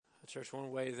Church,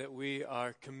 one way that we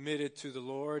are committed to the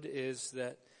Lord is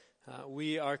that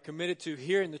we are committed to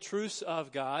hearing the truths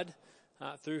of God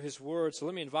through His Word. So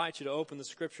let me invite you to open the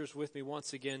Scriptures with me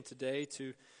once again today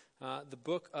to the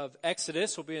book of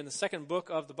Exodus. We'll be in the second book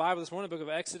of the Bible this morning, the book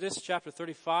of Exodus, chapter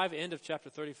 35, end of chapter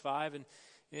 35, and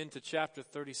into chapter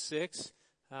 36.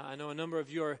 I know a number of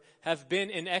you have been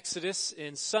in Exodus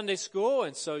in Sunday school,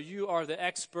 and so you are the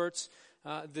experts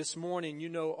this morning. You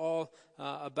know all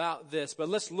about this. But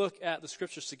let's look at the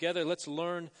Scriptures together. Let's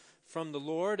learn from the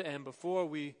Lord. And before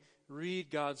we read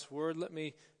God's Word, let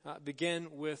me begin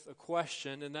with a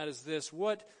question, and that is this.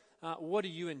 What do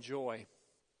you enjoy?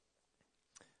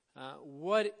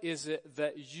 What is it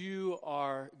that you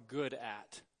are good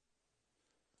at?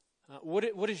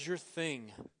 What is your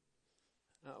thing?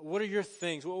 What are your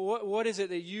things? What is it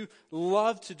that you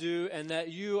love to do and that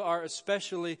you are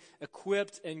especially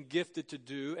equipped and gifted to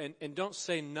do? And don't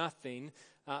say nothing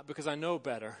because I know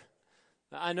better.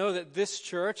 I know that this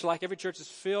church, like every church, is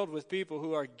filled with people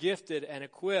who are gifted and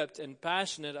equipped and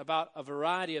passionate about a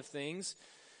variety of things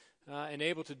and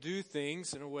able to do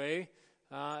things in a way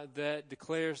that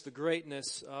declares the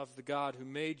greatness of the God who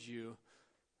made you.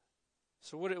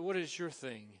 So what is your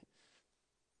thing?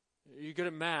 Are you good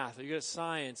at math? Are you good at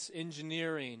science,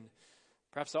 engineering,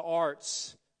 perhaps the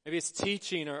arts? Maybe it's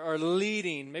teaching or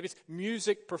leading. Maybe it's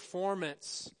music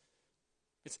performance.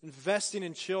 It's investing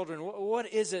in children.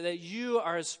 What is it that you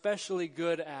are especially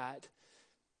good at?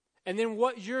 And then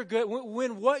what you're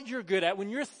good at, when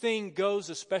your thing goes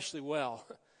especially well,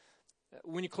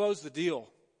 when you close the deal,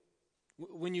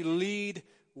 when you lead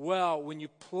well, when you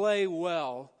play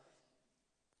well,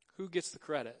 who gets the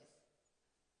credit?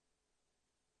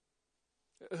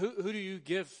 Who do you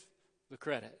give the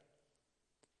credit?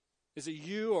 Is it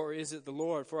you or is it the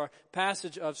Lord? For our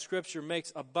passage of Scripture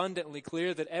makes abundantly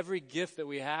clear that every gift that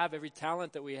we have, every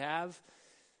talent that we have,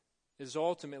 is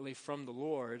ultimately from the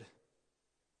Lord.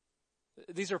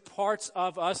 These are parts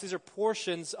of us, these are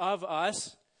portions of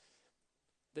us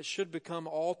that should become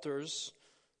altars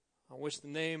on which the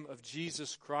name of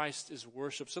Jesus Christ is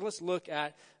worshipped. So let's look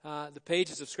at the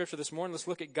pages of Scripture this morning. Let's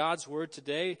look at God's Word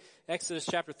today. Exodus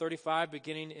chapter 35,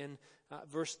 beginning in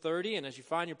verse 30. And as you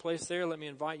find your place there, let me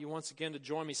invite you once again to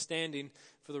join me standing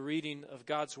for the reading of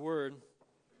God's Word.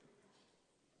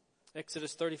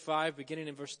 Exodus 35, beginning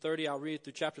in verse 30. I'll read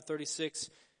through chapter 36,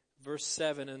 verse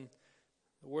 7. And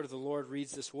the Word of the Lord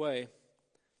reads this way.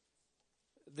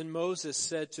 Then Moses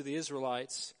said to the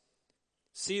Israelites,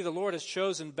 "See, the Lord has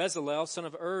chosen Bezalel, son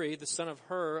of Uri, the son of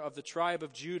Hur, of the tribe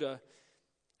of Judah,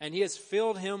 and He has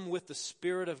filled him with the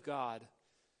Spirit of God,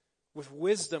 with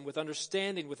wisdom, with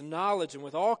understanding, with knowledge, and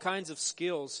with all kinds of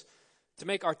skills, to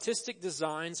make artistic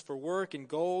designs for work in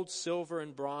gold, silver,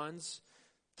 and bronze,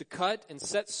 to cut and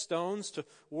set stones, to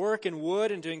work in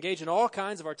wood, and to engage in all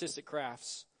kinds of artistic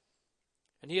crafts.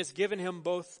 And He has given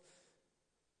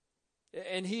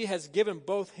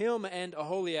both him and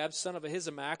Aholiab, son of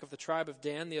Ahisamach, of the tribe of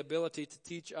Dan, the ability to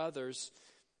teach others.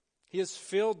 He has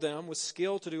filled them with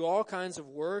skill to do all kinds of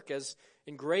work as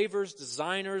engravers,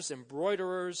 designers,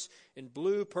 embroiderers, in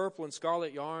blue, purple, and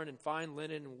scarlet yarn, and fine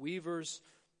linen, and weavers,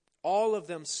 all of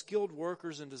them skilled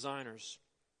workers and designers.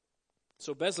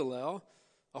 So Bezalel,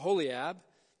 Aholiab,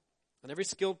 and every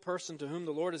skilled person to whom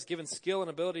the Lord has given skill and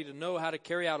ability to know how to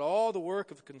carry out all the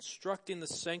work of constructing the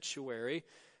sanctuary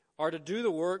are to do the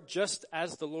work just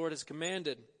as the Lord has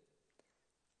commanded.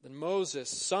 Then Moses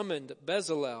summoned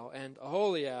Bezalel and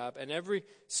Aholiab and every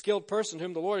skilled person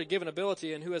whom the Lord had given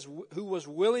ability and who was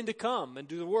willing to come and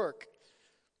do the work.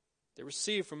 They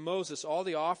received from Moses all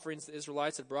the offerings the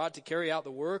Israelites had brought to carry out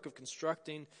the work of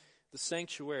constructing the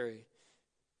sanctuary.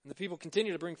 And the people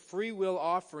continued to bring free will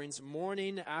offerings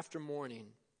morning after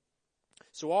morning.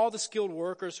 So all the skilled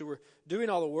workers who were doing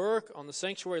all the work on the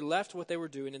sanctuary left what they were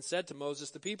doing and said to Moses,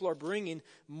 "The people are bringing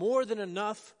more than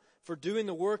enough for doing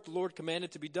the work the Lord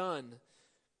commanded to be done."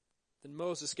 Then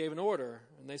Moses gave an order,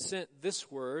 and they sent this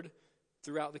word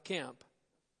throughout the camp: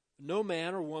 "No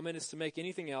man or woman is to make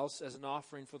anything else as an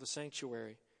offering for the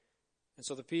sanctuary." And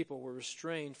so the people were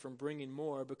restrained from bringing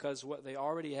more because what they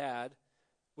already had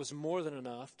was more than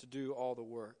enough to do all the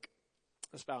work.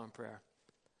 Let's bow in prayer.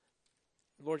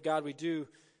 Lord God, we do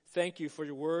thank You for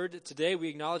Your word. Today we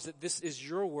acknowledge that this is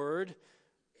Your word.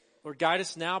 Lord, guide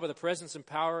us now by the presence and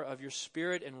power of Your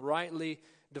Spirit in rightly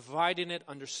dividing it,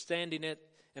 understanding it,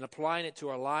 and applying it to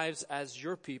our lives as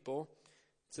Your people.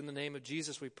 It's in the name of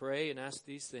Jesus we pray and ask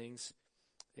these things.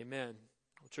 Amen.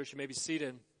 Well, church, you may be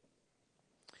seated.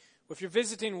 Well, if you're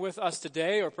visiting with us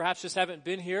today or perhaps just haven't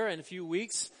been here in a few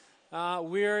weeks,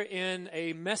 we're in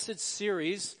a message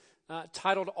series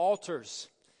titled Altars.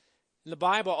 In the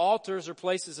Bible, altars are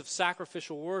places of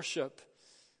sacrificial worship.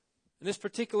 And this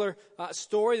particular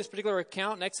story, this particular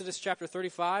account in Exodus chapter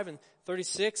 35 and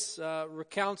 36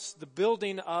 recounts the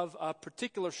building of a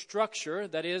particular structure,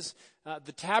 that is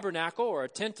the tabernacle, or a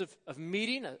tent of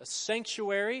meeting, a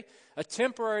sanctuary, a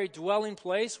temporary dwelling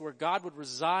place where God would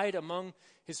reside among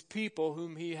his people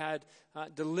whom he had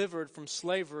delivered from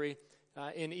slavery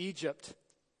in Egypt.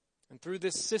 And through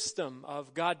this system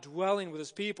of God dwelling with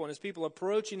his people and his people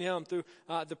approaching him through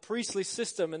the priestly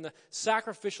system and the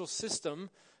sacrificial system,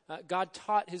 God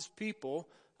taught his people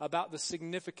about the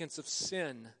significance of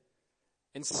sin.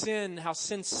 And sin, how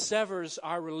sin severs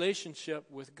our relationship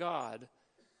with God.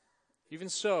 Even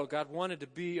so, God wanted to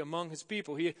be among his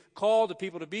people. He called the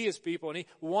people to be his people, and he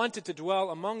wanted to dwell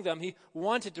among them. He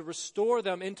wanted to restore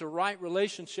them into right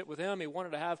relationship with him. He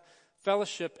wanted to have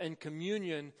fellowship and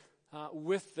communion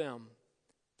with them.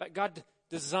 In fact, God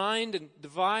designed and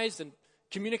devised and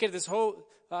communicated this whole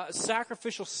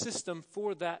sacrificial system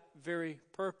for that very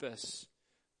purpose.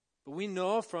 But we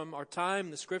know from our time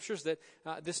in the Scriptures that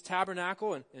this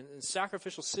tabernacle and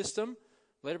sacrificial system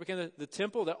later became the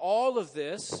temple, that all of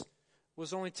this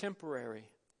was only temporary.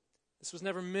 This was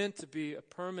never meant to be a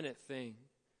permanent thing.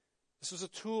 This was a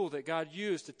tool that God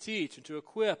used to teach and to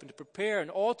equip and to prepare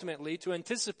and ultimately to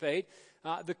anticipate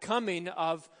the coming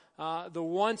of the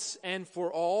once and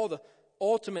for all, the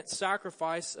ultimate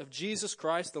sacrifice of Jesus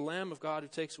Christ, the Lamb of God who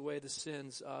takes away the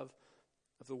sins of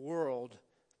the world.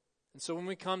 And so when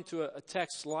we come to a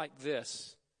text like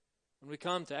this, when we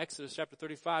come to Exodus chapter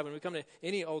 35, when we come to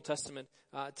any Old Testament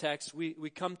text, we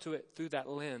come to it through that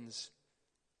lens.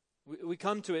 We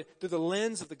come to it through the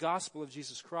lens of the gospel of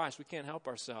Jesus Christ. We can't help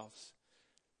ourselves.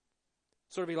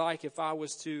 Sort of be like if I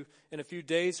was to, in a few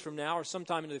days from now or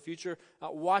sometime into the future,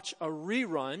 watch a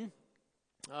rerun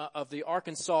of the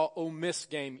Arkansas Ole Miss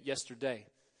game yesterday.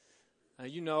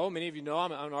 Many of you know,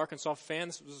 I'm an Arkansas fan.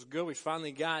 This was good. We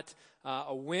finally got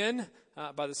a win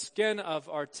by the skin of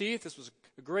our teeth. This was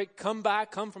a great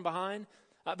comeback, come from behind.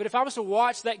 But if I was to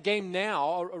watch that game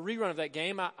now, a rerun of that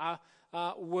game, I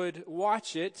would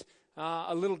watch it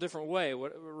a little different way,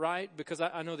 right? Because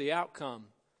I know the outcome.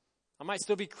 I might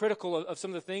still be critical of some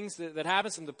of the things that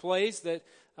happen, some of the plays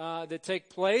that take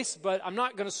place, but I'm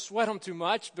not going to sweat them too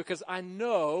much because I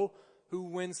know who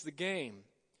wins the game.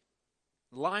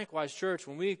 Likewise, church,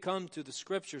 when we come to the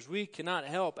Scriptures, we cannot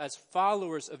help, as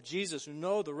followers of Jesus who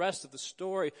know the rest of the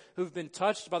story, who've been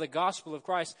touched by the gospel of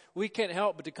Christ, we can't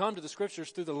help but to come to the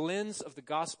Scriptures through the lens of the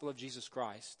gospel of Jesus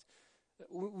Christ.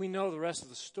 We know the rest of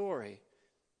the story.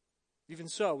 Even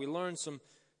so, we learn some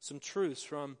truths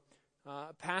from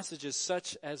passages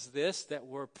such as this that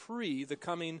were pre the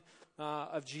coming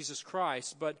of Jesus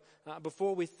Christ. But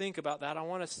before we think about that, I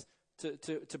want us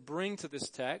to bring to this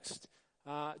text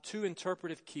two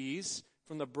interpretive keys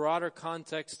from the broader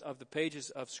context of the pages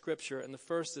of Scripture. And the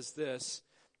first is this,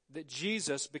 that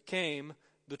Jesus became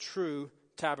the true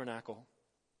tabernacle.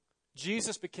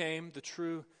 Jesus became the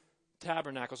true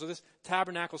tabernacle. So this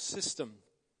tabernacle system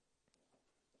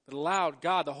that allowed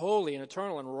God, the holy and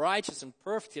eternal and righteous and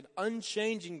perfect and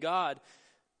unchanging God,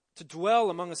 to dwell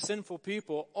among a sinful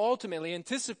people, ultimately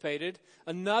anticipated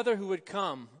another who would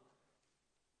come.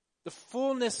 The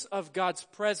fullness of God's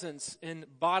presence in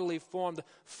bodily form, the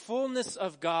fullness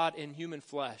of God in human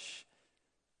flesh.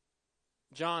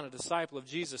 John, a disciple of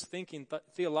Jesus, thinking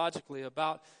theologically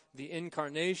about the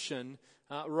incarnation,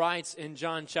 writes in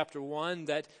John chapter 1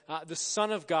 that the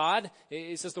Son of God,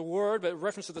 it says the word, but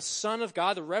reference to the Son of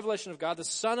God, the revelation of God, the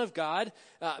Son of God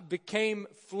became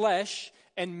flesh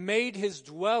and made his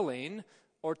dwelling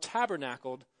or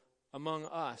tabernacled among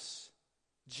us.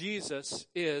 Jesus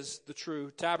is the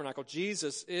true tabernacle.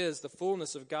 Jesus is the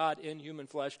fullness of God in human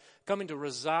flesh, coming to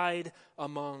reside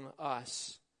among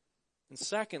us. And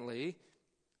secondly,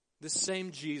 this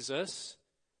same Jesus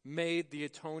made the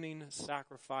atoning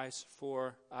sacrifice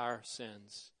for our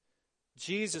sins.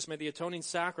 Jesus made the atoning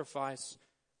sacrifice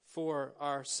for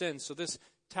our sins. So this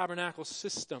tabernacle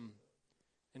system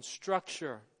and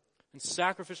structure and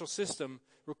sacrificial system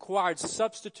required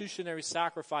substitutionary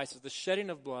sacrifices, the shedding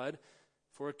of blood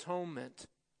for atonement.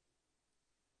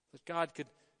 That God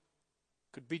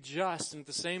could be just and at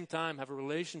the same time have a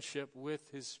relationship with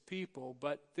his people.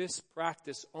 But this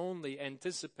practice only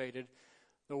anticipated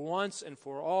the once and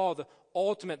for all, the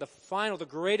ultimate, the final, the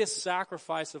greatest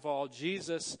sacrifice of all,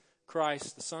 Jesus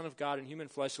Christ, the Son of God in human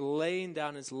flesh, laying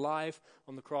down his life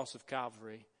on the cross of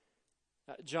Calvary.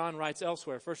 John writes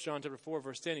elsewhere, 1 John chapter 4,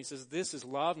 verse 10, he says, "This is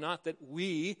love, not that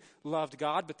we loved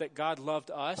God, but that God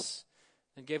loved us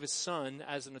and gave his Son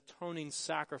as an atoning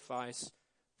sacrifice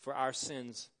for our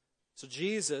sins." So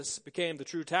Jesus became the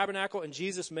true tabernacle, and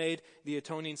Jesus made the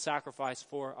atoning sacrifice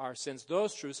for our sins.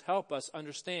 Those truths help us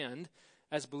understand,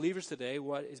 as believers today,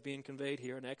 what is being conveyed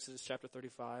here in Exodus chapter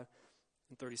 35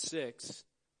 and 36.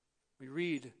 We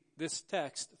read this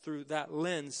text through that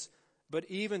lens, but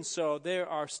even so, there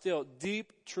are still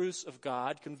deep truths of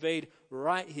God conveyed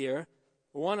right here,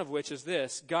 one of which is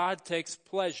this: God takes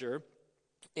pleasure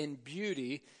in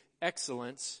beauty,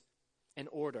 excellence, and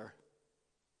order.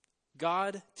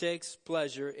 God takes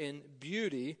pleasure in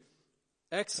beauty,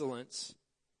 excellence,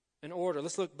 and order.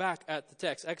 Let's look back at the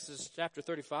text. Exodus chapter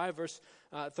 35, verse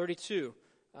 32.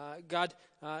 God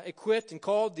equipped and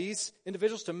called these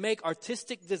individuals to make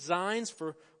artistic designs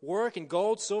for work in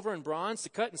gold, silver, and bronze, to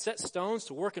cut and set stones,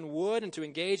 to work in wood, and to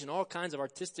engage in all kinds of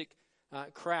artistic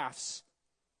crafts.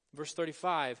 Verse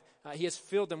 35, he has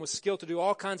filled them with skill to do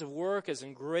all kinds of work as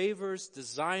engravers,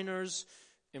 designers,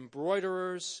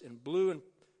 embroiderers in blue and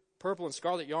purple and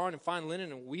scarlet yarn and fine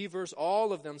linen and weavers,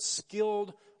 all of them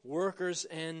skilled workers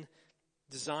and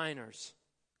designers.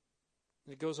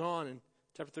 And it goes on in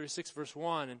chapter 36, verse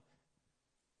 1, and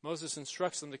Moses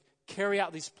instructs them to carry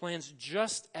out these plans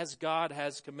just as God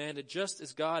has commanded, just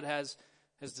as God has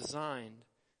designed.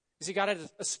 You see, God had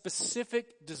a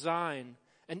specific design,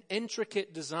 an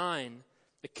intricate design,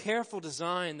 a careful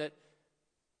design that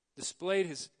displayed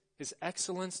his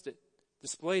excellence, that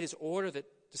displayed his order, that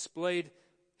displayed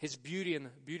his beauty and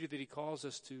the beauty that he calls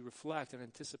us to reflect and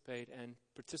anticipate and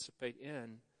participate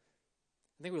in.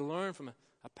 I think we learn from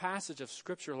a passage of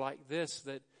Scripture like this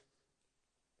that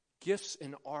gifts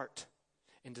in art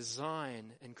and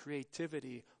design and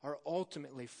creativity are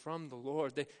ultimately from the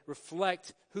Lord. They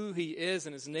reflect who he is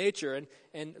and his nature.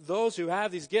 And those who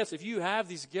have these gifts, if you have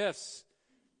these gifts,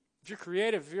 if you're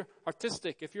creative, if you're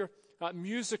artistic, if you're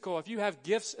musical, if you have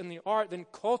gifts in the art, then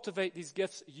cultivate these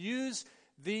gifts. Use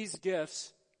these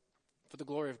gifts for the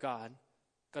glory of God.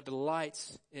 God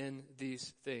delights in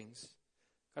these things.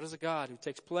 God is a God who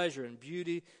takes pleasure in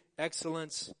beauty,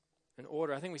 excellence, and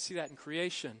order. I think we see that in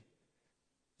creation.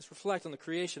 Let's reflect on the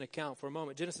creation account for a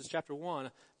moment. Genesis chapter 1,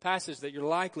 a passage that you're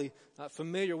likely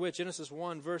familiar with. Genesis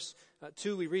 1, verse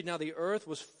 2, we read, "Now the earth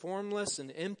was formless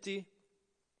and empty.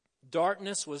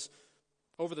 Darkness was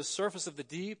over the surface of the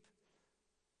deep."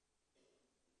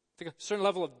 I think a certain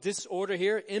level of disorder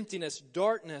here, emptiness,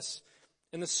 darkness.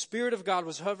 And the Spirit of God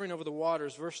was hovering over the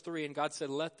waters. Verse 3, and God said,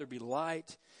 "Let there be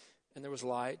light." And there was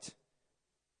light.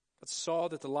 God saw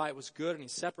that the light was good, and he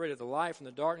separated the light from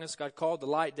the darkness. God called the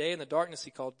light day, and the darkness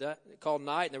he called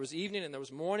night. And there was evening, and there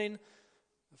was morning,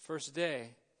 the first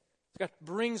day. God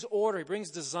brings order, he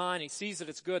brings design, he sees that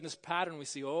it's good. And this pattern we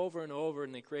see over and over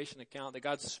in the creation account, that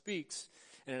God speaks,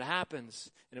 and it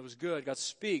happens, and it was good. God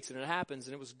speaks, and it happens,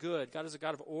 and it was good. God is a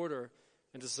God of order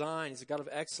and design. He's a God of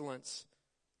excellence.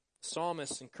 The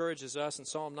psalmist encourages us in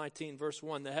Psalm 19, verse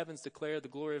 1, "The heavens declare the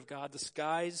glory of God. The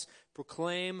skies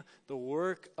proclaim the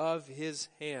work of his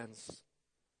hands."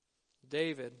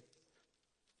 David,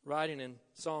 writing in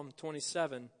Psalm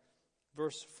 27,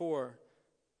 verse 4,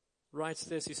 writes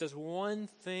this. He says, "One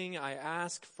thing I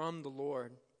ask from the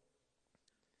Lord,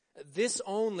 this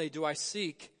only do I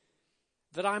seek,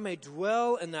 that I may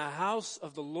dwell in the house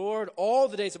of the Lord all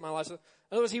the days of my life."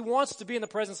 In other words, he wants to be in the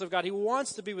presence of God. He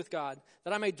wants to be with God.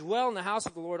 "That I may dwell in the house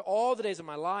of the Lord all the days of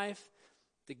my life,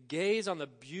 to gaze on the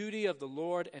beauty of the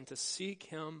Lord and to seek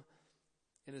him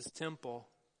in his temple."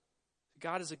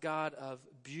 God is a God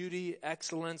of beauty,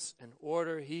 excellence, and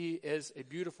order. He is a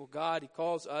beautiful God. He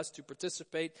calls us to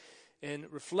participate in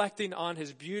reflecting on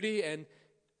his beauty and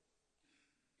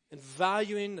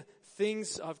valuing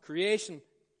things of creation,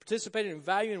 participating in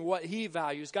valuing what he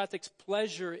values. God takes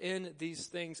pleasure in these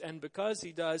things, and because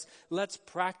he does, let's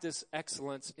practice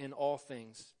excellence in all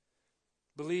things.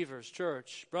 Believers,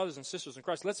 church, brothers and sisters in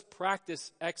Christ, let's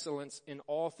practice excellence in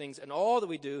all things. And all that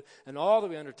we do and all that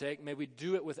we undertake, may we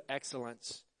do it with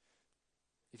excellence.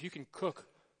 If you can cook,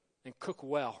 and cook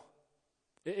well.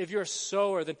 If you're a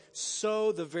sower, then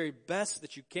sow the very best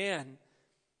that you can.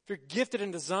 If you're gifted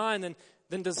in design, then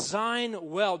design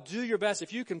well. Do your best.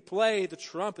 If you can play the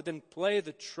trumpet, then play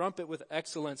the trumpet with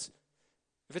excellence.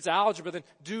 If it's algebra, then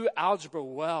do algebra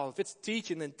well. If it's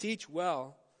teaching, then teach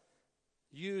well.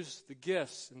 Use the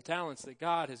gifts and talents that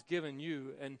God has given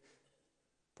you and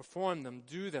perform them,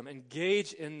 do them,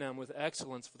 engage in them with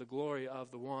excellence for the glory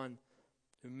of the one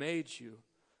who made you.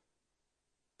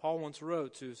 Paul once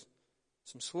wrote to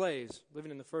some slaves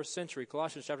living in the first century,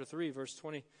 Colossians chapter 3, verse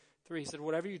 23, he said,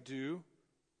 whatever you do,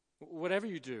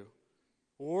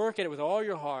 work at it with all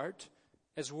your heart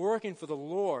as working for the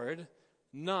Lord,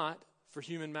 not for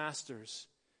human masters.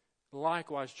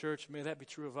 Likewise, church, may that be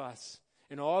true of us.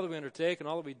 In all that we undertake and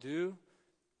all that we do,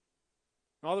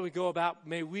 And all that we go about,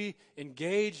 may we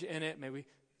engage in it, may we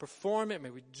perform it,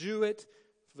 may we do it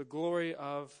for the glory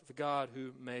of the God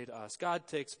who made us. God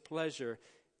takes pleasure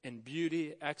in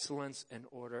beauty, excellence, and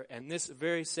order. And this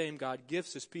very same God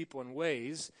gifts his people in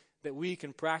ways that we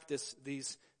can practice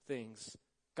these things.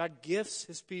 God gifts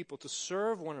his people to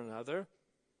serve one another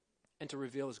and to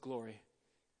reveal his glory.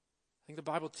 I think the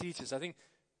Bible teaches, I think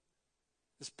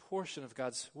this portion of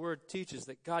God's word teaches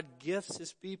that God gifts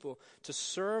his people to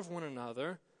serve one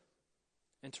another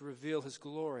and to reveal his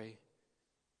glory.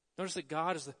 Notice that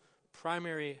God is the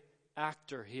primary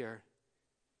actor here.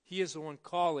 He is the one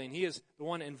calling. He is the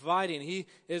one inviting. He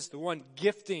is the one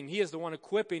gifting. He is the one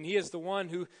equipping. He is the one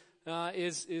who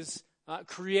is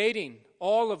creating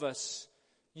all of us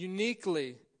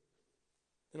uniquely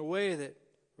in a way that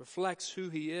reflects who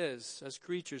he is as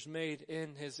creatures made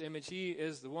in his image. He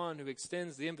is the one who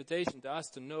extends the invitation to us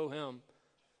to know him,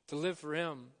 to live for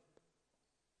him.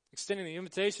 Extending the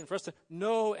invitation for us to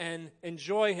know and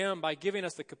enjoy him by giving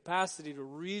us the capacity to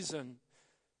reason,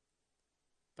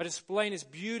 by displaying his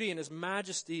beauty and his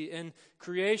majesty in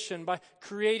creation, by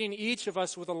creating each of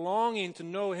us with a longing to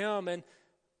know him, and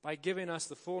by giving us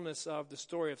the fullness of the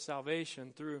story of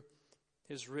salvation through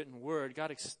his written word. God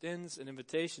extends an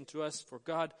invitation to us, for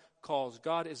God calls.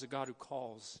 God is a God who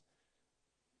calls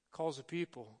a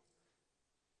people.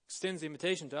 Extends the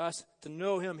invitation to us to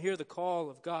know him, hear the call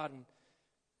of God. In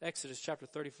Exodus chapter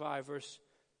 35, verse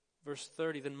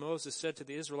 30, then Moses said to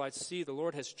the Israelites, see, the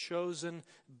Lord has chosen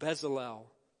Bezalel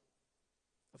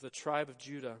of the tribe of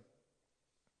Judah.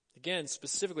 Again,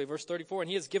 specifically, verse 34, and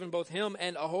he has given both him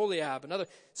and Aholiab, another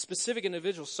specific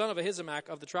individual, son of Ahisamach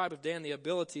of the tribe of Dan, the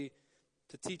ability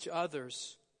to teach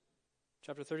others.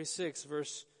 Chapter 36,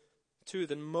 verse 2,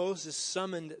 then Moses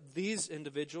summoned these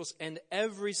individuals and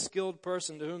every skilled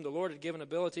person to whom the Lord had given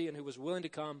ability and who was willing to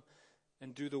come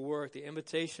and do the work. The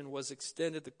invitation was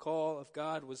extended. The call of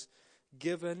God was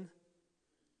given.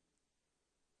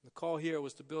 The call here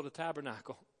was to build a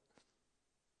tabernacle,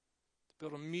 to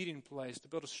build a meeting place, to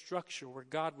build a structure where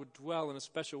God would dwell in a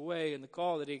special way. And the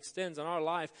call that he extends on our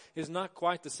life is not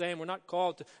quite the same. We're not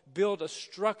called to build a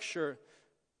structure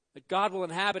that God will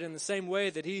inhabit in the same way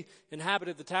that he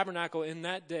inhabited the tabernacle in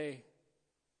that day.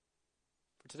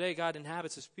 For today, God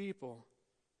inhabits his people.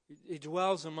 He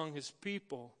dwells among his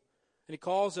people. And he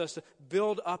calls us to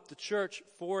build up the church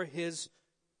for his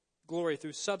glory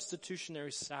through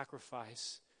substitutionary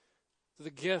sacrifice. Through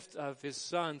the gift of his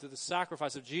Son, through the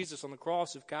sacrifice of Jesus on the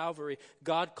cross of Calvary,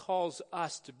 God calls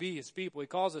us to be his people. He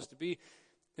calls us to be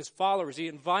his followers. He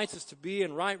invites us to be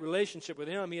in right relationship with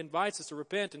him. He invites us to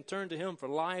repent and turn to him for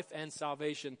life and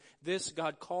salvation. This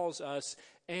God calls us,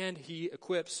 and he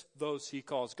equips those he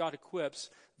calls. God equips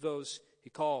those he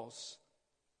calls.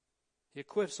 He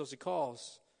equips those he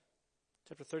calls.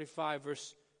 Chapter 35,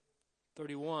 verse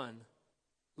 31.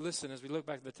 Listen, as we look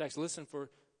back at the text, listen for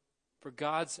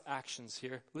God's actions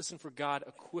here. Listen for God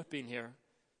equipping here.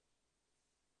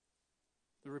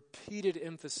 The repeated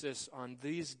emphasis on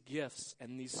these gifts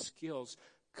and these skills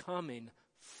coming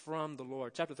from the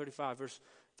Lord. Chapter 35, verse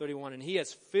 31. And he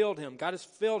has filled him, God has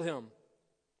filled him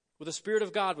with the Spirit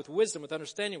of God, with wisdom, with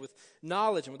understanding, with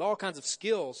knowledge, and with all kinds of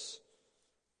skills.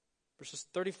 Verses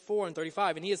 34 and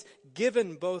 35. And he has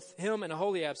given both him and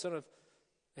Aholiab, son of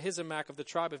Ahisamach of the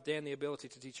tribe of Dan, the ability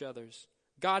to teach others.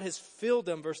 God has filled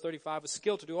them, verse 35, with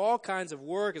skill to do all kinds of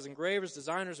work as engravers,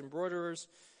 designers, embroiderers,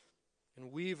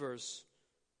 and weavers.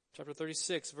 Chapter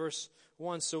 36, verse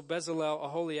 1, so Bezalel,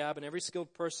 Aholiab, and every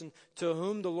skilled person to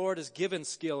whom the Lord has given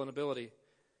skill and ability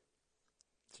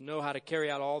to know how to carry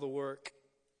out all the work,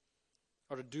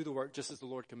 or to do the work just as the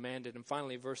Lord commanded. And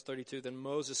finally, verse 32, then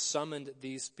Moses summoned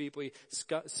these people. He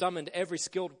summoned every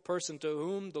skilled person to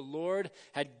whom the Lord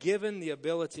had given the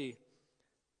ability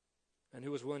and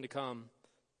who was willing to come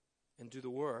and do the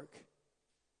work.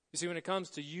 You see, when it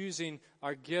comes to using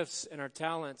our gifts and our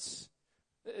talents,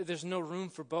 there's no room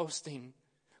for boasting,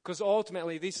 because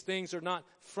ultimately these things are not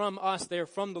from us. They are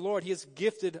from the Lord. He has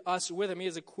gifted us with them. He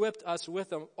has equipped us with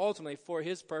them ultimately for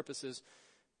his purposes,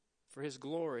 for his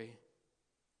glory.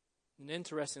 And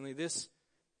interestingly, this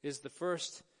is the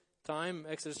first time,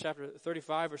 Exodus chapter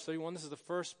 35, verse 31, this is the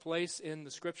first place in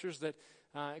the scriptures that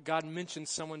God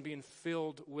mentions someone being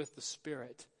filled with the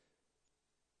Spirit.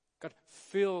 God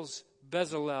fills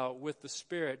Bezalel with the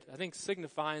Spirit, I think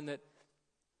signifying that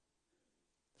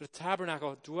the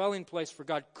tabernacle, a dwelling place for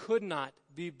God, could not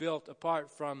be built apart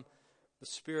from the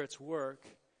Spirit's work.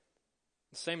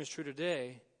 The same is true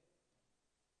today.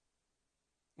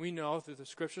 We know through the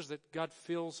scriptures that God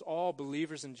fills all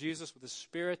believers in Jesus with the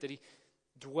Spirit, that he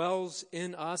dwells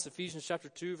in us. Ephesians chapter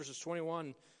 2, verses 21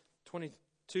 and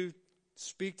 22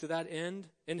 speak to that end.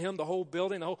 In him, the whole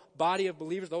building, the whole body of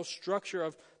believers, the whole structure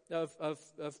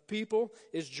of people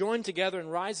is joined together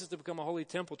and rises to become a holy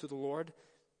temple to the Lord.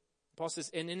 Paul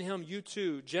says, and in him you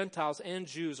too, Gentiles and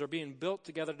Jews, are being built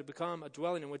together to become a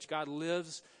dwelling in which God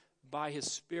lives by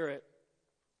his Spirit.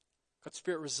 God's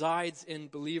Spirit resides in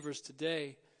believers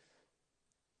today.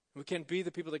 We can't be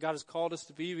the people that God has called us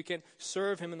to be. We can't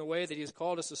serve him in the way that he has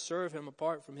called us to serve him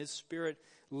apart from his Spirit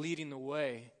leading the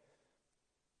way.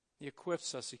 He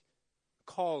equips us. He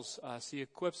calls us. He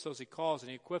equips those he calls, and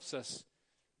he equips us,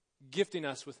 gifting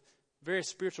us with various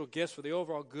spiritual gifts for the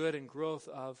overall good and growth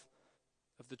of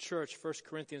the church. 1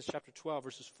 Corinthians chapter 12,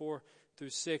 verses 4 through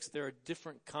 6. There are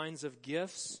different kinds of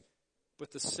gifts,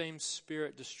 but the same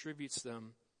Spirit distributes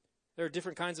them. There are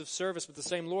different kinds of service, but the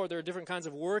same Lord. There are different kinds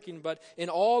of working, but in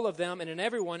all of them and in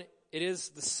everyone, it is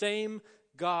the same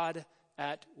God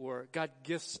at work. God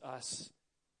gifts us.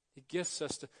 He gifts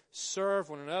us to serve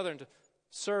one another and to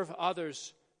serve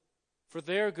others for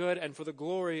their good and for the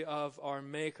glory of our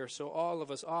Maker. So all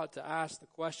of us ought to ask the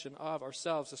question of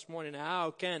ourselves this morning,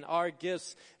 how can our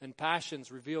gifts and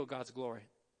passions reveal God's glory?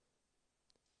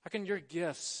 How can your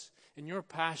gifts and your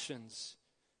passions,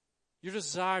 your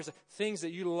desires, the things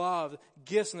that you love, the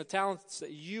gifts and the talents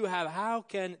that you have, how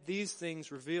can these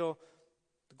things reveal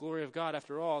the glory of God?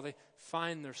 After all, they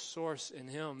find their source in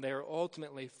him. They are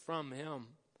ultimately from him.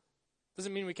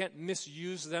 Doesn't mean we can't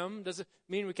misuse them. Doesn't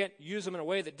mean we can't use them in a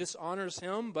way that dishonors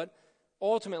him. But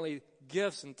ultimately,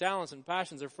 gifts and talents and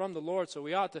passions are from the Lord. So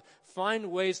we ought to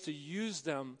find ways to use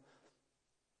them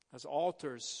as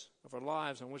altars of our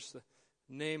lives on which the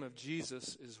name of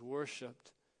Jesus is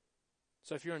worshipped.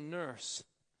 So if you're a nurse,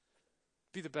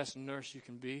 be the best nurse you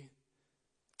can be.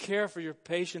 Care for your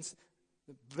patients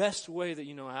the best way that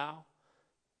you know how.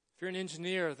 If you're an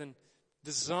engineer, then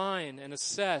design and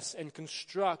assess and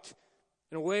construct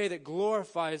in a way that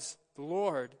glorifies the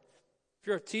Lord. If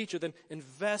you're a teacher, then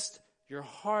invest your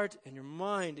heart and your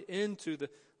mind into the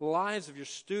lives of your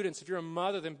students. If you're a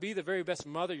mother, then be the very best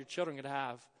mother your children could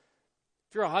have.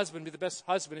 If you're a husband, be the best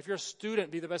husband. If you're a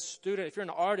student, be the best student. If you're an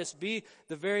artist, be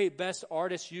the very best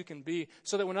artist you can be.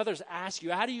 So that when others ask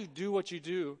you, how do you do what you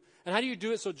do? And how do you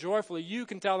do it so joyfully? You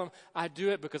can tell them, I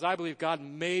do it because I believe God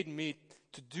made me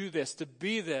to do this, to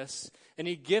be this. And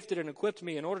he gifted and equipped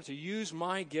me in order to use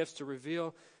my gifts to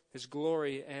reveal his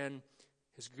glory and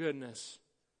his goodness.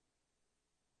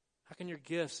 How can your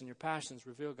gifts and your passions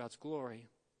reveal God's glory?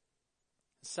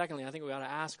 Secondly, I think we ought to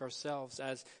ask ourselves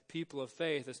as people of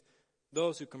faith, as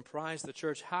those who comprise the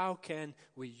church, how can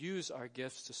we use our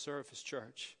gifts to serve his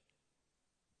church?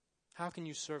 How can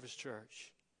you serve his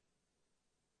church?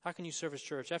 How can you serve his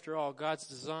church? After all, God's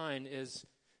design is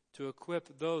to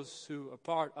equip those who are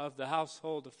part of the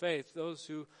household of faith, those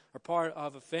who are part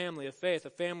of a family of faith, a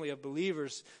family of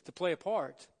believers, to play a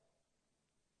part,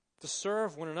 to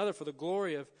serve one another for the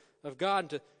glory of God, and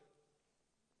to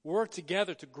work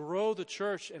together to grow the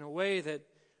church in a way that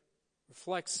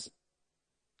reflects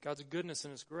God's goodness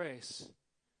and his grace.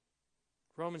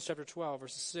 Romans chapter 12,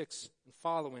 verses 6 and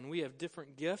following. We have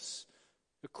different gifts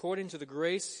according to the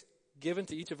grace given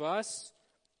to each of us.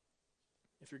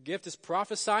 If your gift is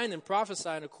prophesying, then prophesy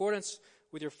in accordance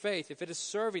with your faith. If it is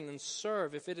serving, then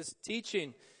serve. If it is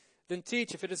teaching, then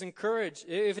teach. If it is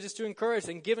to encourage,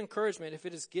 then give encouragement. If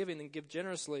it is giving, then give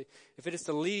generously. If it is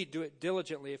to lead, do it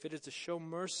diligently. If it is to show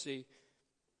mercy,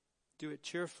 do it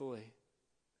cheerfully.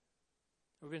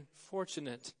 We've been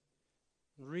fortunate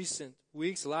in recent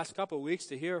weeks, the last couple of weeks,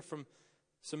 to hear from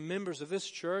some members of this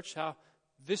church how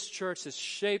this church has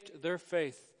shaped their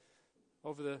faith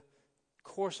over the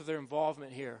course of their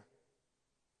involvement here.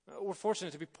 We're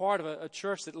fortunate to be part of a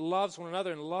church that loves one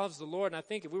another and loves the Lord. And I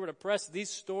think if we were to press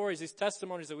these stories, these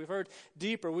testimonies that we've heard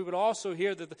deeper, we would also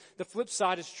hear that the flip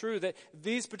side is true, that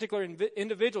these particular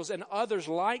individuals and others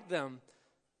like them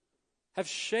have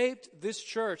shaped this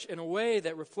church in a way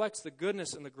that reflects the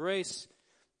goodness and the grace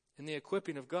and the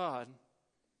equipping of God.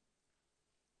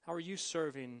 How are you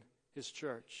serving his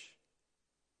church?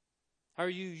 How are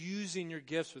you using your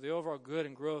gifts for the overall good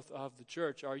and growth of the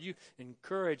church? Are you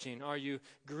encouraging? Are you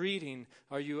greeting?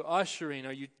 Are you ushering?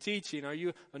 Are you teaching? Are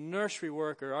you a nursery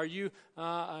worker? Are you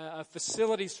a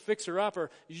facilities fixer-upper?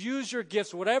 Use your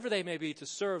gifts, whatever they may be, to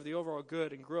serve the overall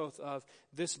good and growth of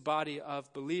this body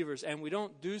of believers. And we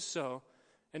don't do so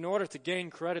in order to gain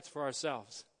credits for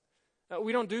ourselves.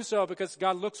 We don't do so because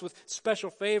God looks with special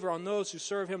favor on those who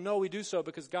serve him. No, we do so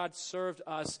because God served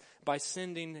us by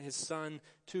sending his Son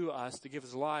to us to give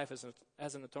his life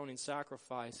as an atoning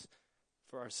sacrifice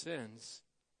for our sins.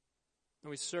 And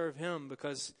we serve him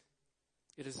because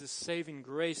it is this saving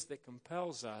grace that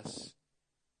compels us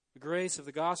The grace of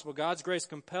the gospel, God's grace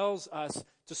compels us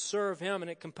to serve Him,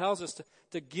 and it compels us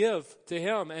to give to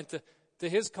Him and to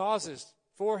His causes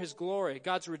for His glory.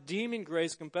 God's redeeming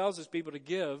grace compels His people to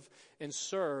give and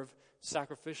serve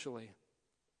sacrificially.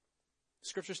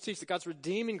 Scriptures teach that God's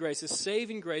redeeming grace, His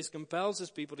saving grace, compels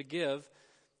His people to give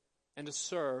and to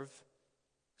serve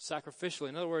sacrificially.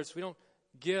 In other words, we don't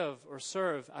give or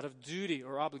serve out of duty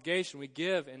or obligation. We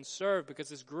give and serve because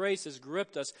His grace has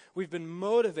gripped us. We've been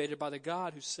motivated by the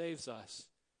God who saves us.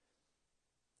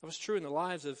 That was true in the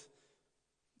lives of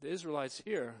the Israelites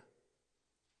here.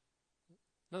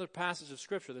 Another passage of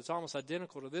Scripture that's almost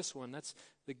identical to this one, that's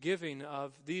the giving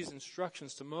of these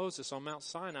instructions to Moses on Mount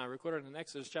Sinai, recorded in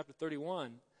Exodus chapter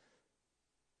 31.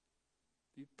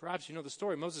 Perhaps you know the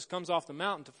story. Moses comes off the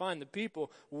mountain to find the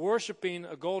people worshiping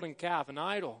a golden calf, an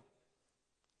idol,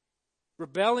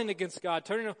 rebelling against God,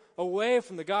 turning away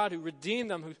from the God who redeemed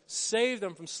them, who saved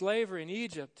them from slavery in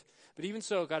Egypt. But even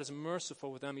so, God is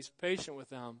merciful with them. He's patient with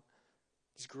them.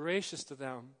 He's gracious to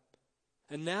them.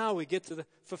 And now we get to the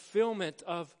fulfillment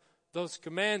of those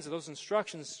commands, of those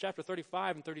instructions, chapter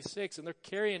 35 and 36, and they're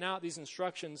carrying out these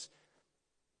instructions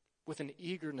with an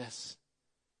eagerness,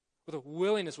 with a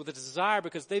willingness, with a desire,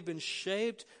 because they've been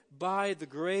shaped by the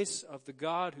grace of the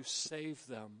God who saved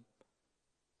them.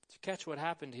 To catch what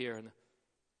happened here in the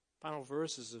final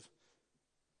verses of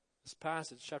this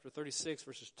passage, chapter 36,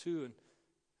 verses 2 and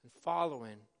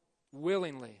following,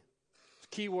 willingly. It's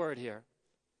a key word here.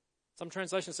 Some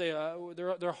translations say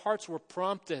their hearts were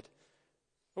prompted. In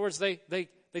other words, they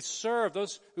served.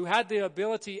 Those who had the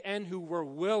ability and who were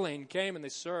willing came and they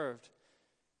served.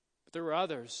 But there were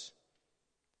others,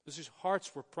 those whose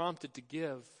hearts were prompted to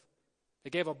give.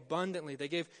 They gave abundantly. They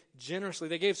gave generously.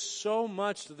 They gave so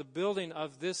much to the building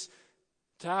of this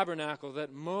tabernacle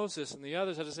that Moses and the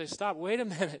others had to say, stop, wait a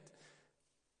minute.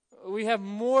 We have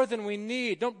more than we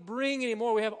need. Don't bring any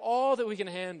more. We have all that we can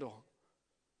handle.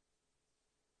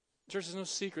 Church, it's no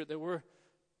secret that we're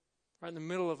right in the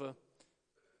middle of a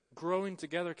growing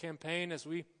together campaign as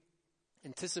we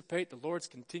anticipate the Lord's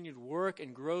continued work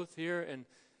and growth here in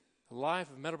the life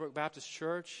of Meadowbrook Baptist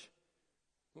Church.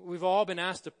 We've all been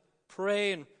asked to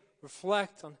pray and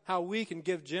reflect on how we can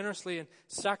give generously and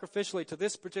sacrificially to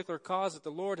this particular cause that the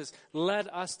Lord has led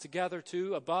us together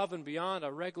to, above and beyond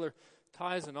our regular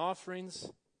tithes and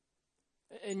offerings.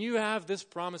 And you have this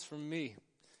promise from me,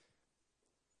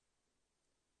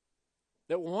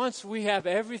 that once we have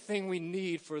everything we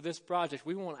need for this project,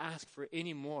 we won't ask for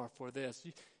any more for this.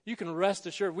 You can rest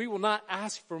assured we will not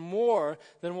ask for more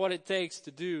than what it takes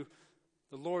to do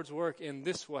the Lord's work in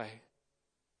this way.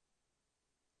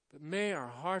 But may our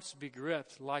hearts be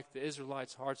gripped like the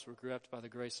Israelites' hearts were gripped by the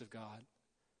grace of God.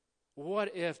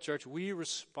 What if, church, we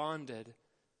responded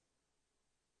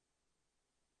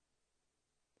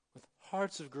with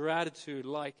hearts of gratitude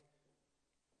like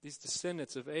these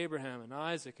descendants of Abraham and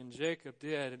Isaac and Jacob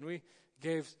did, and we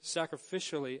gave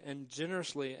sacrificially and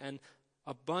generously and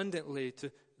abundantly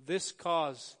to this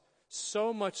cause,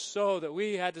 so much so that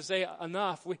we had to say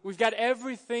enough. We've got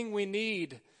everything we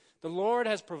need. The Lord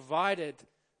has provided.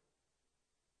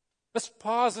 Let's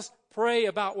pause, let's pray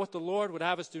about what the Lord would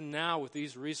have us do now with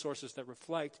these resources that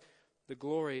reflect the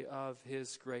glory of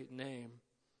His great name.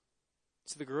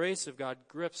 So the grace of God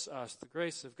grips us. The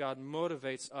grace of God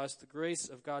motivates us. The grace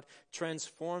of God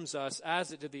transforms us,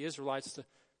 as it did the Israelites,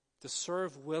 to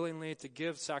serve willingly, to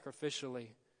give sacrificially.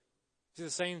 See, the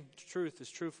same truth is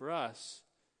true for us.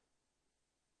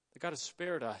 That God has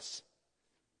spared us.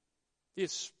 He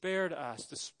has spared us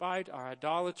despite our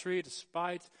idolatry,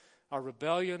 despite our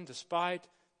rebellion, despite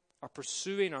our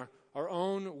pursuing our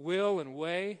own will and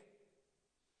way.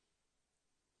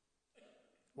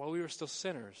 While we were still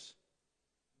sinners,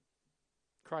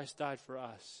 Christ died for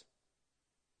us.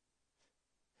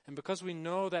 And because we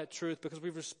know that truth, because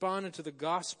we've responded to the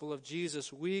gospel of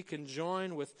Jesus, we can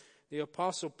join with the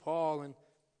Apostle Paul in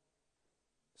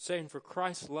saying, for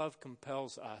Christ's love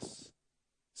compels us.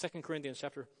 2 Corinthians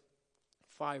chapter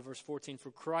 5, verse 14,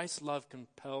 for Christ's love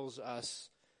compels us.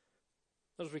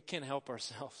 Notice we can't help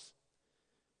ourselves.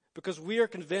 Because we are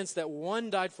convinced that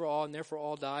one died for all, and therefore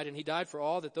all died, and He died for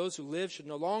all, that those who live should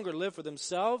no longer live for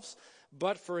themselves,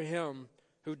 but for Him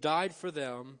who died for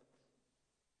them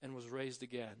and was raised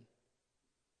again.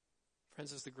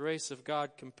 Friends, it's the grace of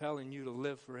God compelling you to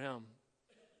live for Him,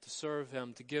 to serve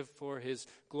Him, to give for His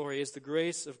glory. Is the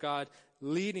grace of God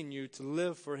leading you to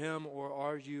live for Him, or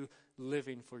are you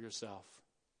living for yourself?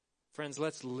 Friends,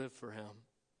 let's live for Him.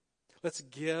 Let's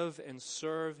give and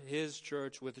serve His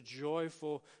church with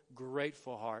joyful,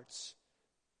 grateful hearts,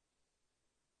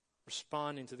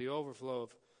 responding to the overflow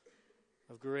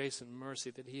of grace and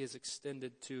mercy that He has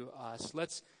extended to us.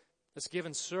 Let's Let's give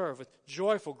and serve with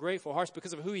joyful, grateful hearts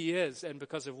because of who He is and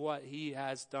because of what He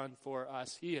has done for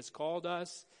us. He has called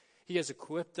us. He has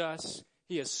equipped us.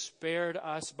 He has spared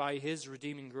us by His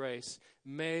redeeming grace.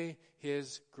 May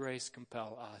His grace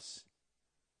compel us.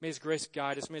 May His grace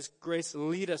guide us. May His grace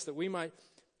lead us that we might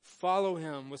follow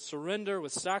Him with surrender,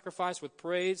 with sacrifice, with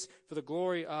praise for the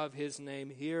glory of His name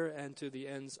here and to the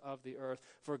ends of the earth.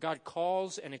 For God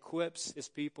calls and equips His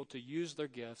people to use their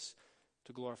gifts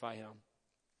to glorify Him.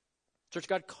 Church,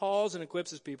 God calls and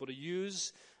equips His people to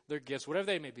use their gifts, whatever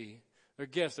they may be, their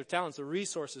gifts, their talents, their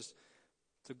resources,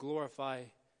 to glorify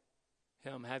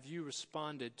Him. Have you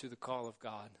responded to the call of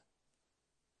God?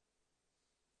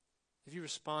 Have you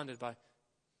responded by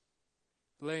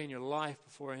laying your life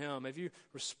before Him? Have you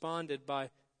responded by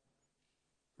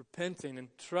repenting and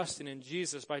trusting in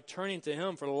Jesus, by turning to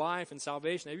Him for life and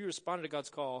salvation? Have you responded to God's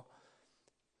call?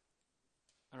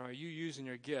 And are you using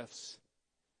your gifts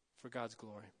for God's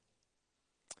glory?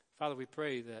 Father, we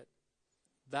pray that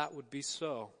that would be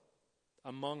so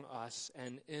among us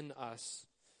and in us.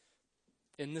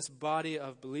 In this body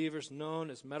of believers known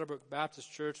as Meadowbrook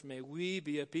Baptist Church, may we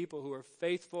be a people who are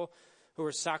faithful, who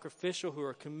are sacrificial, who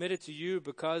are committed to You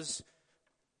because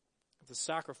of the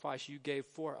sacrifice You gave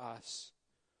for us.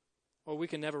 Or we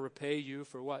can never repay You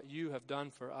for what You have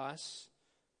done for us,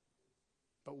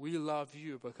 but we love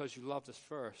You because You loved us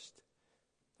first.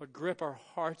 Lord, grip our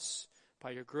hearts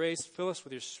by Your grace. Fill us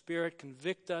with Your Spirit.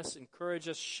 Convict us, encourage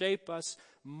us, shape us,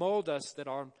 mold us, that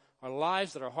our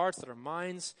lives, that our hearts, that our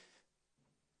minds,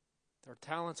 that our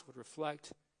talents would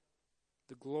reflect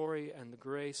the glory and the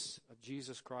grace of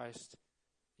Jesus Christ,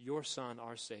 Your Son,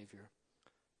 our Savior.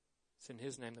 It's in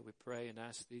His name that we pray and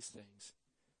ask these things.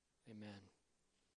 Amen.